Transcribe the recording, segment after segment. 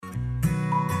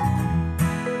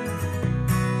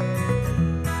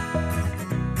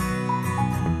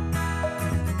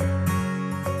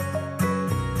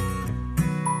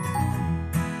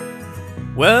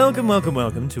Welcome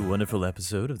to a wonderful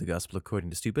episode of the Gospel According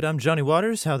to Stupid. I'm Johnny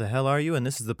Waters. How the hell are you? And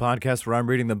this is the podcast where I'm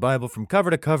reading the Bible from cover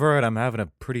to cover, and I'm having a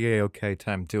pretty A-okay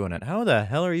time doing it. How the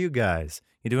hell are you guys?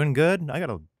 You doing good? I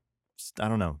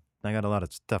don't know. I got a lot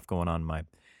of stuff going on in my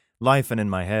life and in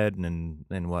my head and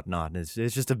whatnot. It's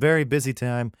just a very busy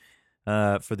time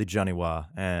for the Johnny Wah,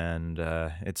 and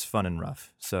it's fun and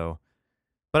rough. So,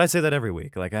 but I say that every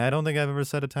week. Like, I don't think I've ever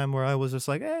said a time where I was just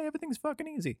like, hey, everything's fucking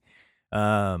easy.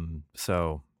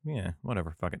 So yeah,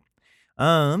 whatever, fuck it.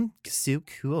 So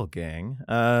cool, gang.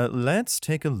 Let's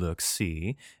take a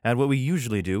look-see at what we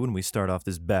usually do when we start off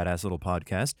this badass little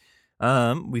podcast.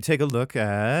 We take a look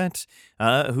at,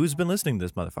 who's been listening to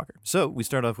this motherfucker. So we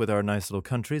start off with our nice little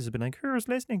countries. It's been like, who's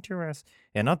listening to us?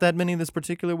 And not that many this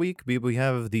particular week. We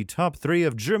have the top 3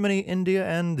 of Germany, India,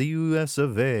 and the US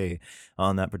of A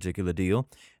on that particular deal.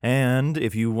 And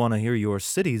if you want to hear your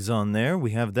cities on there,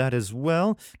 we have that as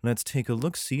well. Let's take a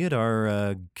look-see at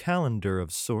our, calendar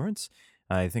of sorts.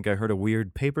 I think I heard a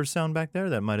weird paper sound back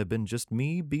there. That might have been just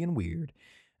me being weird.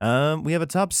 We have a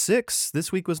top 6.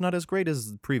 This week was not as great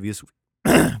as the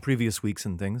previous weeks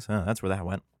and things. That's where that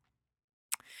went.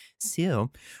 So,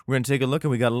 we're going to take a look,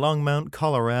 and we got Longmont,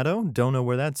 Colorado. Don't know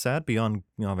where that's at, beyond,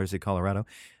 obviously, Colorado.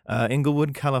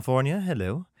 Inglewood, California.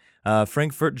 Hello.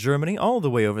 Frankfurt, Germany, all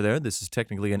the way over there. This is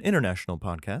technically an international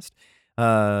podcast.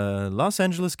 Los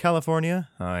Angeles, California.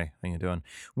 Hi, how you doing?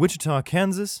 Wichita,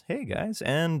 Kansas. Hey, guys.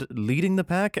 And leading the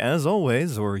pack, as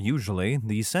always, or usually,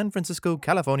 the San Francisco,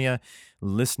 California,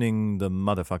 listening the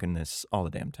motherfuckingness all the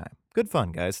damn time. Good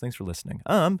fun, guys. Thanks for listening.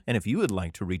 And if you would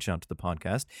like to reach out to the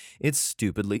podcast, it's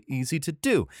stupidly easy to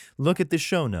do. Look at the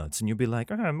show notes, and you'll be like,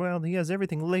 well, he has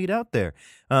everything laid out there.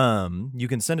 You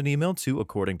can send an email to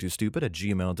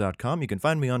accordingtostupid@gmail.com. You can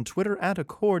find me on Twitter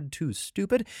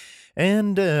 @accordtostupid.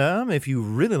 And if you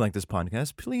really like this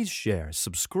podcast, please share,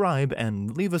 subscribe,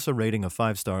 and leave us a rating of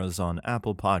 5 stars on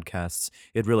Apple Podcasts.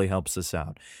 It really helps us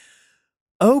out.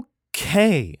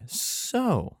 Okay,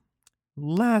 so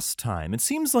last time, it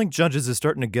seems like Judges is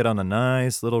starting to get on a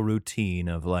nice little routine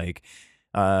of like,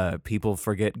 people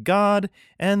forget God,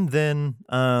 and then,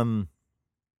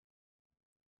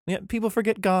 people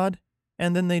forget God,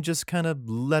 and then they just kind of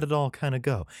let it all kind of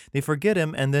go. They forget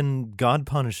him, and then God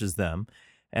punishes them,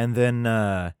 and then,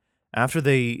 after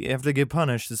they get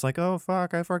punished, it's like, oh,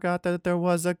 fuck, I forgot that there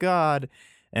was a God.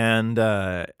 And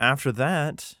after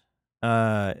that,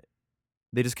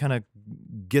 they just kind of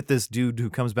get this dude who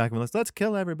comes back and goes, let's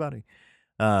kill everybody.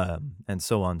 And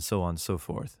so on, so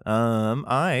forth.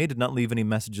 I did not leave any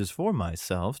messages for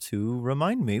myself to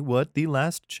remind me what the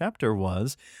last chapter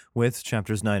was with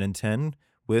chapters 9 and 10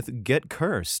 with Get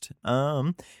Cursed.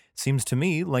 Seems to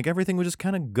me like everything was just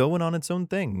kind of going on its own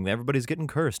thing. Everybody's getting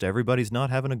cursed. Everybody's not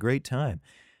having a great time.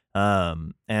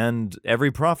 And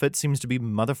every prophet seems to be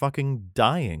motherfucking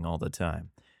dying all the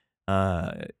time.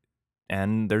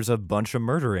 And there's a bunch of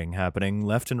murdering happening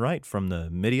left and right from the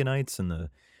Midianites and the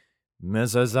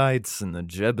Mesozites and the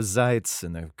Jebusites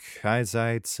and the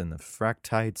Kaizites and the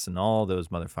Fractites and all those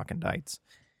motherfucking dites.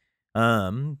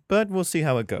 But we'll see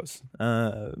how it goes.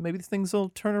 Maybe things will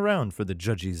turn around for the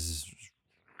judges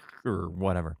or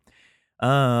whatever.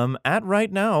 At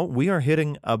right now, we are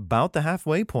hitting about the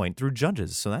halfway point through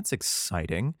Judges, so that's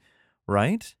exciting,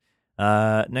 right?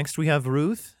 Next we have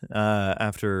Ruth,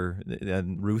 after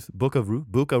Ruth, Book of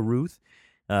Ruth,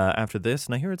 after this,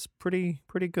 and I hear it's pretty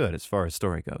good as far as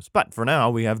story goes. But for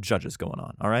now, we have Judges going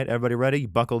on. All right, everybody ready?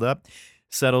 Buckled up,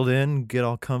 settled in, get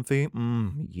all comfy?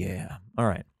 Yeah. All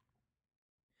right.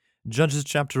 Judges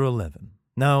chapter 11.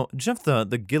 Now, Jephthah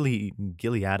the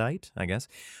Gileadite, I guess,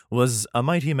 was a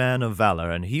mighty man of valor,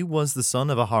 and he was the son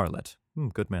of a harlot.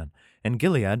 Good man. And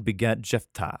Gilead begat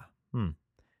Jephthah.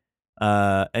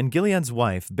 And Gilead's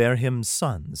wife bare him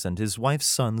sons, and his wife's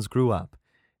sons grew up.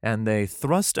 And they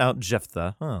thrust out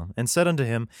Jephthah, and said unto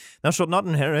him, Thou shalt not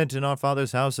inherit in our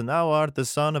father's house, and thou art the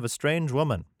son of a strange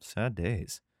woman. Sad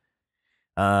days.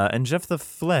 And Jephthah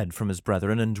fled from his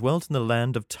brethren, and dwelt in the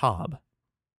land of Tob.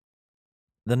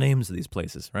 The names of these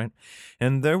places, right?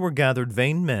 And there were gathered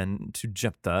vain men to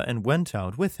Jephthah, and went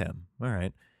out with him. All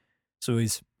right. So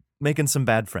he's making some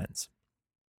bad friends.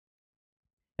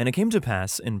 And it came to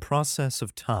pass in process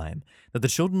of time that the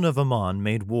children of Ammon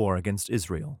made war against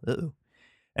Israel.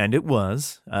 And it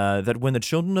was that when the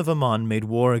children of Ammon made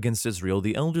war against Israel,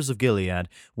 the elders of Gilead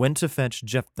went to fetch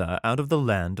Jephthah out of the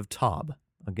land of Tob.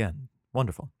 Again,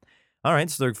 wonderful. All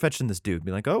right, so they're fetching this dude.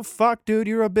 Be like, oh, fuck, dude,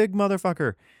 you're a big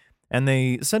motherfucker. And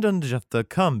they said unto Jephthah,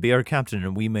 Come, be our captain,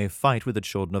 and we may fight with the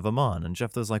children of Ammon. And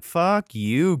Jephthah's like, fuck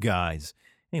you guys.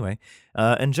 Anyway,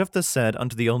 and Jephthah said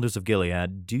unto the elders of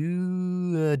Gilead,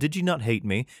 did ye not hate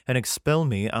me, and expel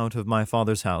me out of my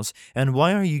father's house? And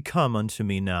why are ye come unto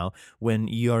me now, when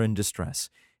ye are in distress?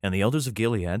 And the elders of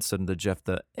Gilead said unto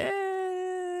Jephthah,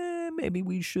 maybe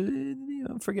we should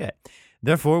forget.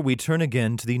 Therefore we turn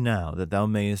again to thee now, that thou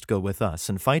mayest go with us,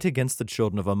 and fight against the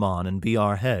children of Ammon, and be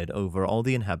our head over all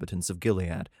the inhabitants of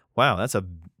Gilead. Wow, that's a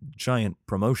giant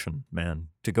promotion, man,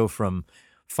 to go from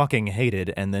fucking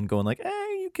hated and then going like,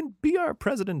 hey, you can be our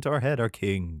president, our head, our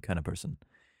king kind of person.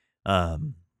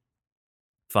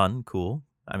 Fun, cool.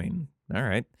 I mean, all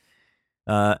right.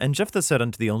 And Jephthah said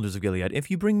unto the elders of Gilead, if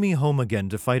you bring me home again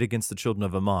to fight against the children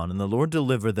of Ammon, and the Lord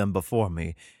deliver them before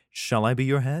me, shall I be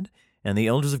your head? And the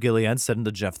elders of Gilead said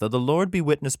unto Jephthah, the Lord be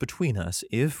witness between us,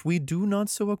 if we do not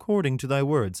so according to thy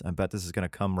words. I bet this is going to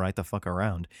come right the fuck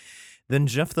around. Then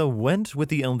Jephthah went with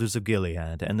the elders of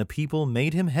Gilead, and the people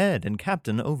made him head and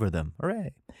captain over them.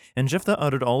 Hooray! And Jephthah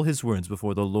uttered all his words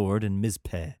before the Lord in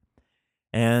Mizpeh.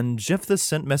 And Jephthah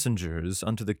sent messengers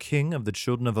unto the king of the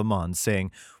children of Ammon,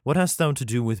 saying, what hast thou to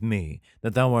do with me,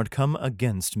 that thou art come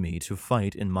against me to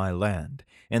fight in my land?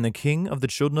 And the king of the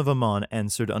children of Ammon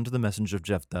answered unto the messenger of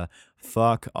Jephthah,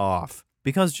 fuck off.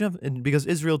 Because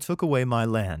Israel took away my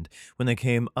land when they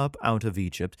came up out of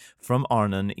Egypt, from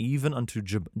Arnon even unto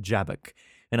Jabbok,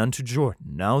 and unto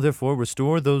Jordan. Now therefore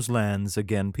restore those lands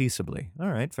again peaceably.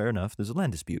 All right, fair enough, there's a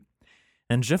land dispute.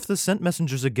 And Jephthah sent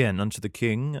messengers again unto the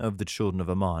king of the children of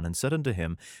Ammon, and said unto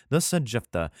him, thus said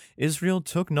Jephthah, Israel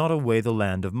took not away the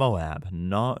land of Moab,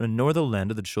 nor the land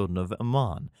of the children of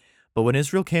Ammon. But when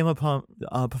Israel came up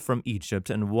from Egypt,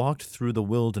 and walked through the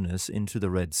wilderness into the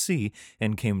Red Sea,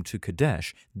 and came to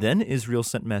Kadesh, then Israel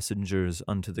sent messengers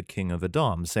unto the king of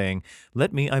Edom, saying,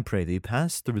 let me, I pray thee,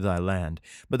 pass through thy land.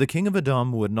 But the king of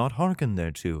Edom would not hearken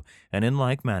thereto, and in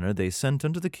like manner they sent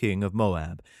unto the king of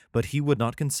Moab. But he would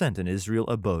not consent, and Israel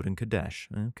abode in Kadesh.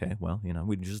 Okay, well,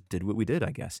 we just did what we did,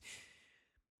 I guess.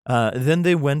 Then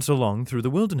they went along through the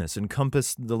wilderness, and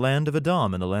compassed the land of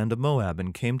Edom and the land of Moab,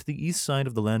 and came to the east side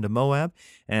of the land of Moab,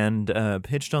 and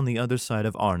pitched on the other side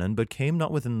of Arnon, but came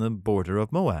not within the border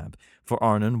of Moab, for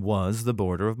Arnon was the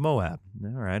border of Moab. All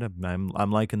right,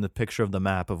 I'm liking the picture of the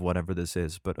map of whatever this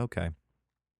is, but okay.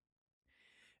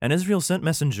 And Israel sent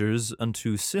messengers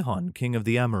unto Sihon, king of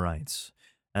the Amorites,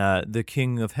 the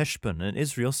king of Heshbon, and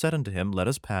Israel said unto him, let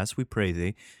us pass, we pray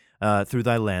thee, through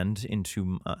thy land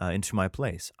into my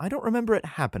place. I don't remember it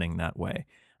happening that way.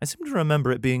 I seem to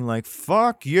remember it being like,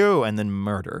 fuck you, and then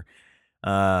murder.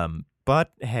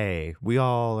 But hey, we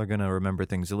all are going to remember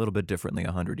things a little bit differently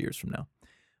 100 years from now.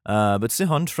 But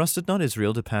Sihon trusted not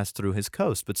Israel to pass through his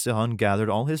coast, but Sihon gathered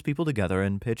all his people together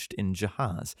and pitched in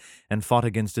Jahaz, and fought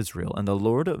against Israel. And the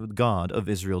Lord God of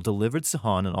Israel delivered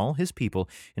Sihon and all his people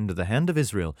into the hand of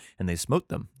Israel, and they smote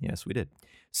them. Yes, we did.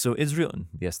 So Israel,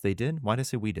 yes, they did. Why did I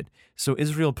say we did? So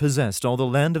Israel possessed all the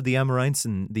land of the Amorites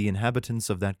and the inhabitants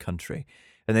of that country.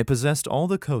 And they possessed all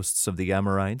the coasts of the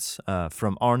Amorites,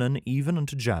 from Arnon even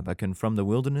unto Jabbok, and from the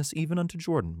wilderness even unto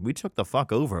Jordan. We took the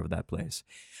fuck over of that place.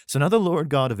 So now the Lord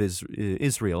God of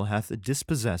Israel hath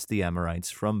dispossessed the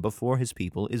Amorites from before his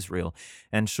people Israel,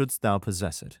 and shouldst thou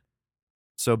possess it.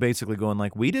 So basically going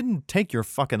like, we didn't take your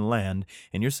fucking land,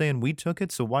 and you're saying we took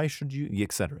it, so why should you,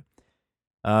 etc.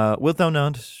 Wilt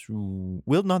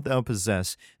not thou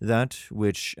possess that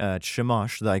which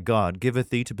Chemosh thy God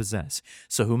giveth thee to possess?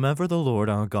 So whomever the Lord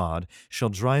our God shall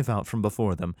drive out from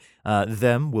before them,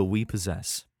 them will we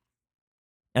possess.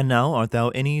 And now art thou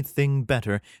anything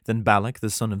better than Balak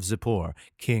the son of Zippor,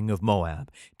 king of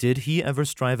Moab? Did he ever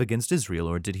strive against Israel,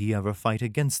 or did he ever fight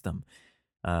against them?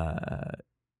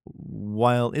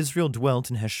 While Israel dwelt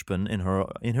in Heshbon, in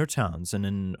her towns, and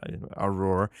in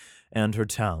Aroer and her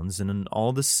towns, and in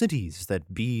all the cities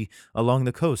that be along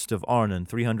the coast of Arnon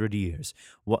 300 years.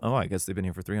 I guess they've been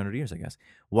here for 300 years, I guess.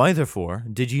 Why, therefore,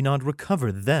 did ye not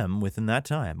recover them within that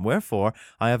time? Wherefore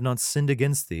I have not sinned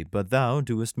against thee, but thou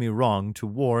doest me wrong to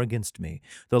war against me.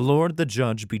 The Lord the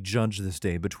judge be judge this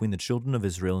day between the children of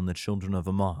Israel and the children of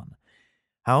Ammon.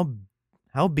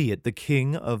 Howbeit the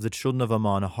king of the children of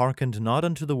Ammon hearkened not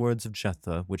unto the words of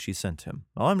Jephthah, which he sent him.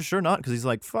 Well, I'm sure not, because he's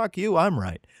like, fuck you, I'm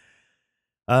right.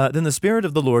 Then the Spirit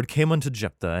of the Lord came unto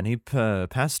Jephthah, and he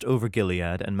passed over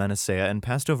Gilead and Manasseh, and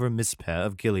passed over Mizpeh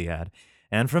of Gilead.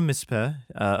 And from Mizpeh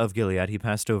of Gilead he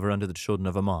passed over unto the children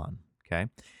of Ammon. Okay?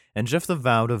 And Jephthah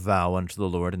vowed a vow unto the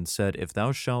Lord, and said, if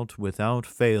thou shalt without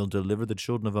fail deliver the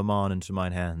children of Ammon into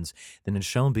mine hands, then it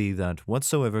shall be that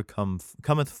whatsoever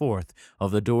cometh forth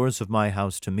of the doors of my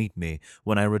house to meet me,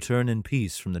 when I return in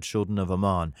peace from the children of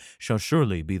Ammon, shall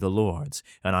surely be the Lord's,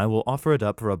 and I will offer it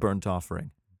up for a burnt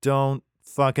offering. Don't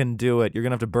Fucking do it. You're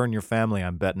gonna have to burn your family,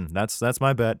 I'm betting. That's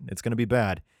my bet. It's gonna be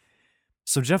bad.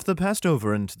 So Jephthah passed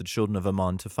over into the children of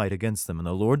Ammon to fight against them, and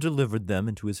the Lord delivered them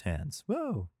into his hands.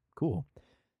 Whoa, cool.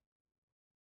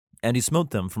 And he smote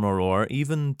them from Aroer,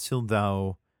 even till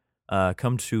thou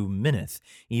come to Minnith,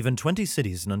 even 20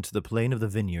 cities, and unto the plain of the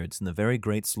vineyards, and the very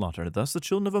great slaughter. Thus the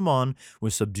children of Ammon were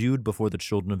subdued before the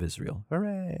children of Israel.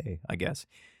 Hooray, I guess.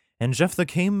 And Jephthah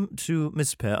came to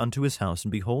Mizpeh unto his house,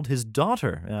 and behold, his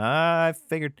daughter, I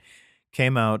figured,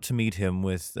 came out to meet him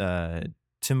with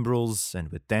timbrels and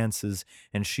with dances,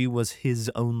 and she was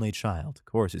his only child. Of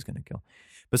course he's going to kill.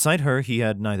 Beside her he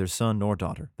had neither son nor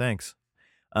daughter. Thanks.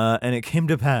 And it came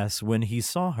to pass, when he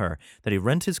saw her, that he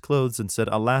rent his clothes and said,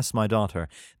 Alas, my daughter,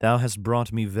 thou hast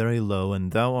brought me very low,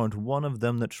 and thou art one of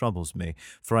them that troubles me.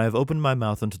 For I have opened my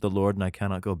mouth unto the Lord, and I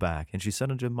cannot go back. And she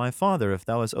said unto him, My father, if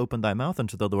thou hast opened thy mouth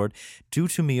unto the Lord, do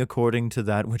to me according to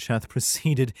that which hath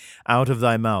proceeded out of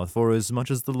thy mouth. For as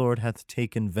much as the Lord hath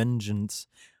taken vengeance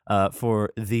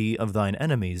for thee of thine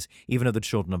enemies, even of the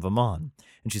children of Ammon.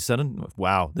 And she said,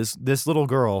 wow, this little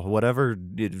girl, whatever,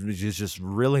 is just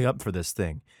really up for this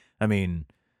thing. I mean,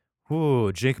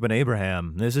 whoo, Jacob and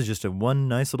Abraham, this is just one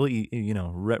nice little,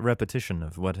 repetition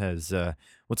of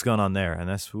what's gone on there. And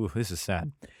this is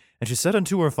sad. And she said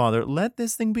unto her father, Let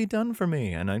this thing be done for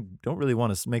me. And I don't really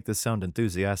want to make this sound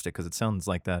enthusiastic, because it sounds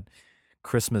like that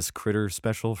Christmas critter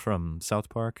special from South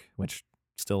Park, which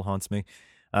still haunts me.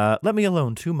 Let me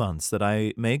alone 2 months, that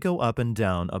I may go up and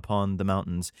down upon the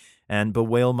mountains, and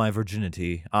bewail my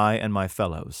virginity, I and my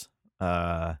fellows.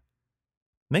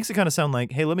 Makes it kind of sound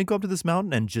like, hey, let me go up to this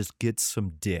mountain and just get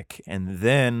some dick, and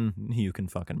then you can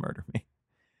fucking murder me.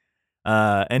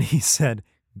 And he said,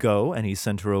 Go, and he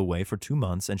sent her away for 2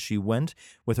 months, and she went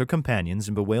with her companions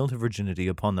and bewailed her virginity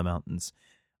upon the mountains.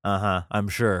 I'm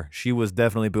sure. She was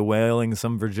definitely bewailing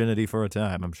some virginity for a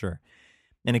time, I'm sure.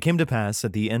 And it came to pass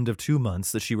at the end of 2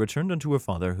 months that she returned unto her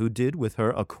father, who did with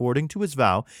her according to his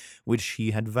vow, which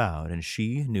he had vowed, and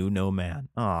she knew no man.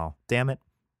 Oh, damn it.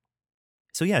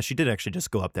 So yeah, she did actually just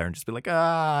go up there and just be like,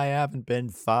 I haven't been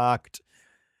fucked.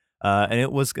 And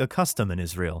it was a custom in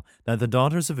Israel that the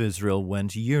daughters of Israel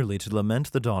went yearly to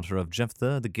lament the daughter of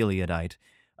Jephthah the Gileadite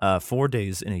 4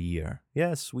 days in a year.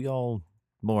 Yes, we all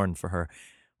mourn for her.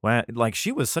 Well, like,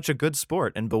 she was such a good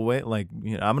sport, and I'm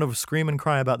going to scream and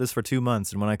cry about this for 2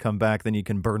 months, and when I come back, then you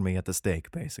can burn me at the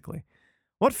stake, basically.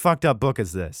 What fucked up book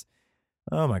is this?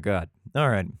 Oh my god.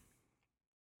 All right.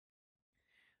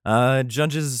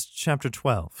 Judges chapter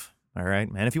 12. All right,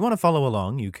 and if you want to follow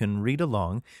along, you can read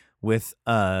along with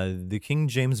the King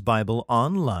James Bible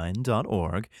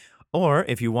online.org, or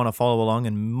if you want to follow along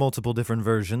in multiple different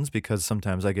versions, because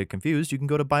sometimes I get confused, you can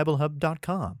go to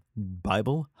BibleHub.com.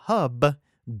 BibleHub.com.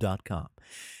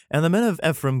 And the men of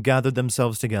Ephraim gathered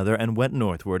themselves together and went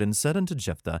northward, and said unto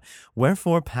Jephthah,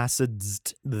 Wherefore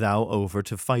passedst thou over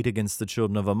to fight against the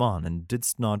children of Ammon, and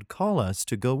didst not call us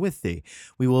to go with thee?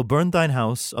 We will burn thine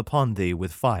house upon thee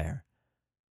with fire.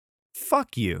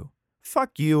 Fuck you.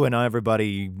 Fuck you and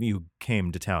everybody you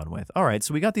came to town with. All right,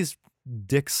 so we got these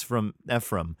dicks from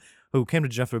Ephraim who came to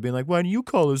Jephthah being like, why do you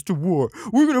call us to war?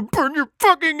 We're going to burn your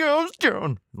fucking house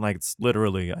down. Like, it's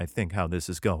literally, I think, how this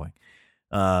is going.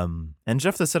 And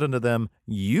Jephthah said unto them,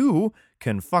 You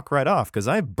can fuck right off, because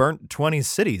I burnt 20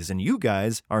 cities, and you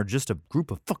guys are just a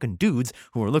group of fucking dudes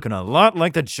who are looking a lot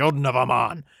like the children of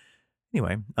Ammon.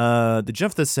 Anyway,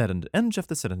 Jephthah said unto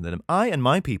them, I and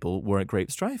my people were at great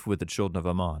strife with the children of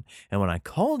Ammon, and when I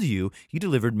called you, you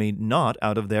delivered me not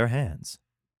out of their hands.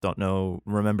 Don't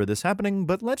remember this happening,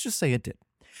 but let's just say it did.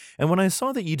 And when I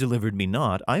saw that ye delivered me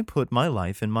not, I put my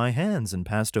life in my hands, and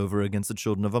passed over against the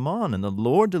children of Ammon, and the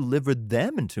Lord delivered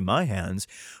them into my hands.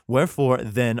 Wherefore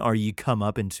then are ye come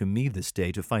up into me this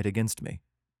day to fight against me?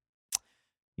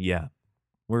 Yeah,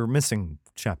 we're missing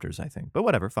chapters, I think, but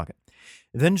whatever, fuck it.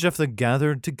 Then Jephthah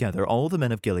gathered together all the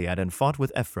men of Gilead, and fought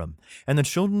with Ephraim. And the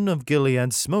children of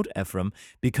Gilead smote Ephraim,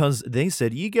 because they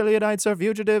said, Ye Gileadites are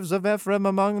fugitives of Ephraim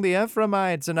among the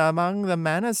Ephraimites and among the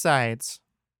Manassites.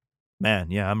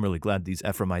 Man, yeah, I'm really glad these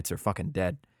Ephraimites are fucking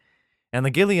dead. And the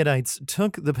Gileadites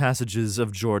took the passages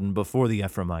of Jordan before the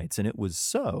Ephraimites, and it was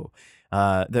so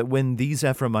that when these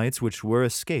Ephraimites which were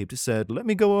escaped said, Let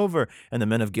me go over, and the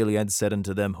men of Gilead said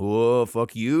unto them, Oh,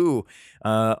 fuck you,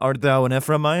 art thou an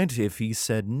Ephraimite? If he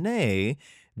said, Nay,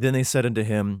 then they said unto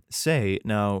him, Say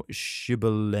now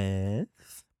Shibboleth.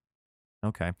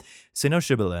 Okay, say now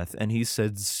Shibboleth, and he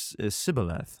said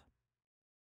Sibboleth.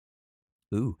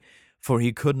 Ooh. For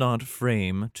he could not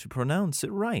frame to pronounce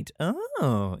it right.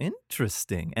 Oh,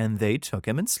 interesting. And they took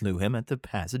him and slew him at the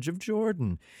passage of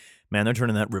Jordan. Man, they're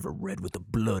turning that river red with the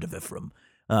blood of Ephraim.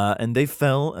 And they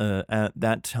fell at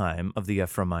that time of the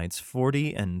Ephraimites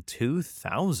 40 and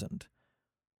 2,000.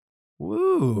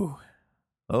 Woo!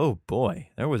 Oh boy,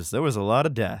 there was a lot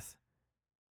of death.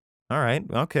 All right,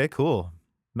 okay, cool.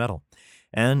 Metal.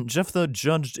 And Jephthah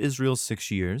judged Israel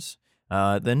 6 years.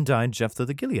 Then died Jephthah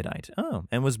the Gileadite. Oh,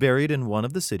 and was buried in one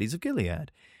of the cities of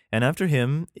Gilead. And after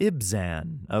him,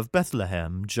 Ibzan of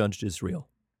Bethlehem judged Israel.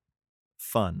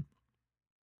 Fun.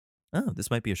 Oh, this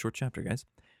might be a short chapter, guys.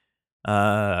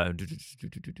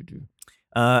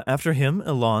 After him,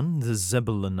 Elon the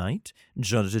Zebulunite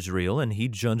judged Israel, and he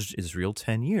judged Israel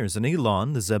 10 years. And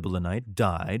Elon the Zebulunite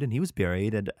died, and he was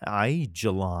buried at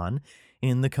Aijalon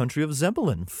in the country of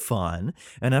Zebulun. Fun.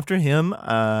 And after him,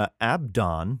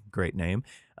 Abdon, great name,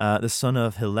 the son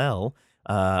of Hillel,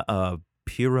 a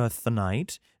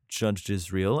Pirathonite, judged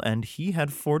Israel, and he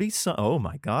had 40 sons. Oh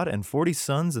my God! And 40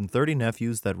 sons and 30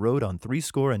 nephews that rode on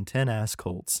 70 ass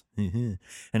colts. And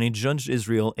he judged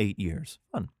Israel 8 years.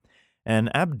 Fun. And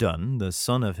Abdon, the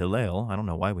son of Hillel, I don't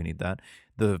know why we need that,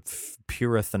 the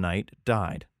Pirathonite,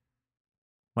 died.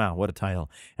 Wow, what a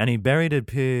title! And he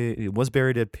was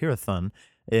buried at Pirathon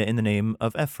in the name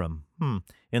of Ephraim,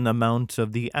 in the mount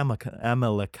of the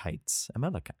Amalekites,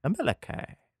 motherfucker.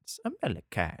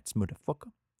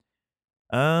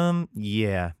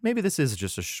 Yeah, maybe this is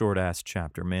just a short-ass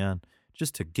chapter, man,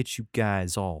 just to get you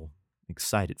guys all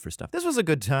excited for stuff. This was a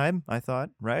good time, I thought,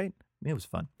 right? It was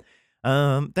fun.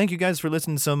 Thank you guys for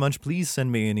listening so much. Please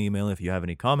send me an email if you have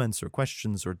any comments or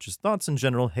questions or just thoughts in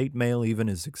general. Hate mail even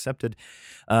is accepted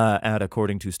at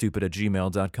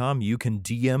accordingtostupid@gmail.com. You can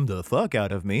DM the fuck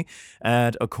out of me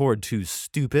at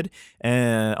accordtostupid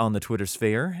on the Twitter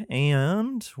sphere.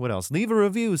 And what else? Leave a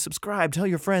review, subscribe, tell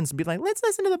your friends, and be like, let's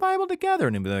listen to the Bible together.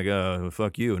 And be like, oh,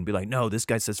 fuck you. And be like, no, this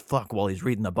guy says fuck while he's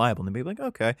reading the Bible. And be like,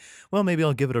 okay, well, maybe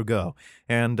I'll give it a go.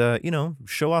 And,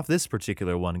 show off this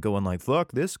particular one, going like,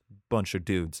 fuck this bunch of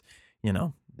dudes,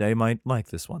 they might like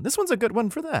this one. This one's a good one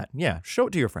for that. Yeah, show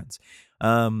it to your friends.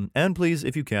 And please,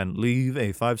 if you can, leave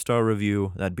a 5-star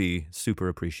review. That'd be super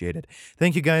appreciated.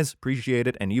 Thank you guys, appreciate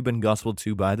it, and you've been gospeled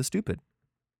to by the stupid.